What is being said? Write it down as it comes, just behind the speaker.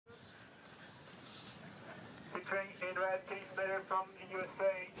in red, Kelly Slater from the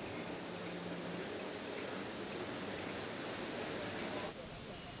USA.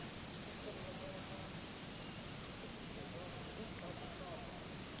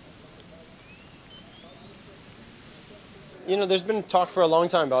 You know, there's been talk for a long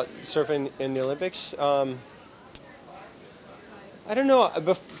time about surfing in the Olympics. I don't know.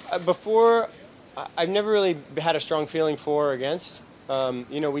 Before, I've never really had a strong feeling for or against.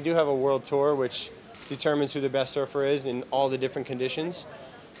 You know, we do have a world tour which determines who the best surfer is in all the different conditions.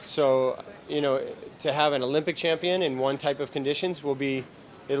 So, you know, to have an Olympic champion in one type of conditions it'll be,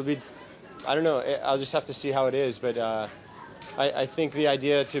 I don't know, I'll just have to see how it is. But I think the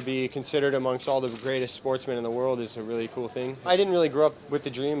idea to be considered amongst all the greatest sportsmen in the world is a really cool thing. I didn't really grow up with the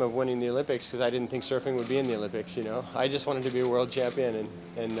dream of winning the Olympics because I didn't think surfing would be in the Olympics, you know. I just wanted to be a world champion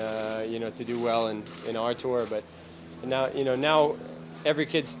and you know, to do well in our tour. But now, you know, now every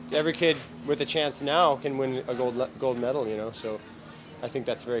kid with a chance now can win a gold medal, you know. So I think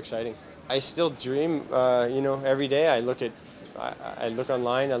that's very exciting. I still dream, you know, every day. I look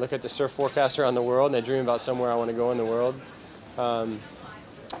online, I look at the surf forecast around the world, and I dream about somewhere I want to go in the world.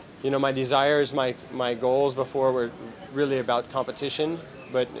 You know, my desires, my goals before were really about competition,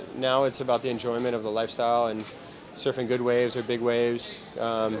 but now it's about the enjoyment of the lifestyle and surfing good waves or big waves.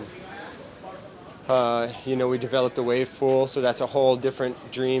 You know, we developed a wave pool, so that's a whole different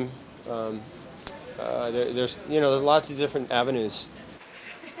dream. There's lots of different avenues.